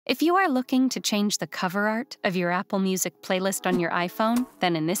If you are looking to change the cover art of your Apple Music playlist on your iPhone,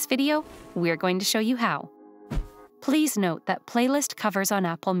 then in this video, we're going to show you how. Please note that playlist covers on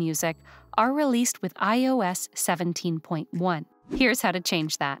Apple Music are released with iOS 17.1. Here's how to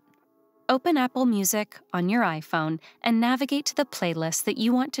change that. Open Apple Music on your iPhone and navigate to the playlist that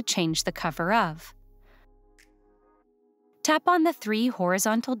you want to change the cover of. Tap on the 3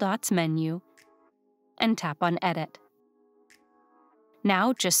 horizontal dots menu and tap on Edit.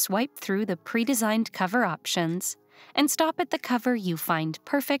 Now just swipe through the pre-designed cover options and stop at the cover you find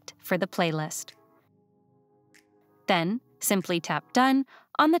perfect for the playlist. Then, simply tap Done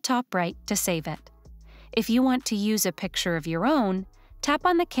on the top right to save it. If you want to use a picture of your own, tap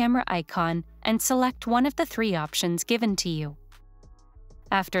on the camera icon and select one of the 3 options given to you.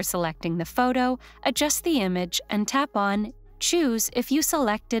 After selecting the photo, adjust the image and tap on Choose if you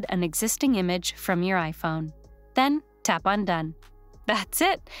selected an existing image from your iPhone. Then tap on Done. That's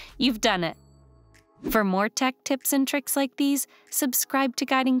it! You've done it! For more tech tips and tricks like these, subscribe to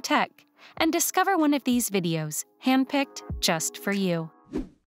Guiding Tech and discover one of these videos handpicked just for you.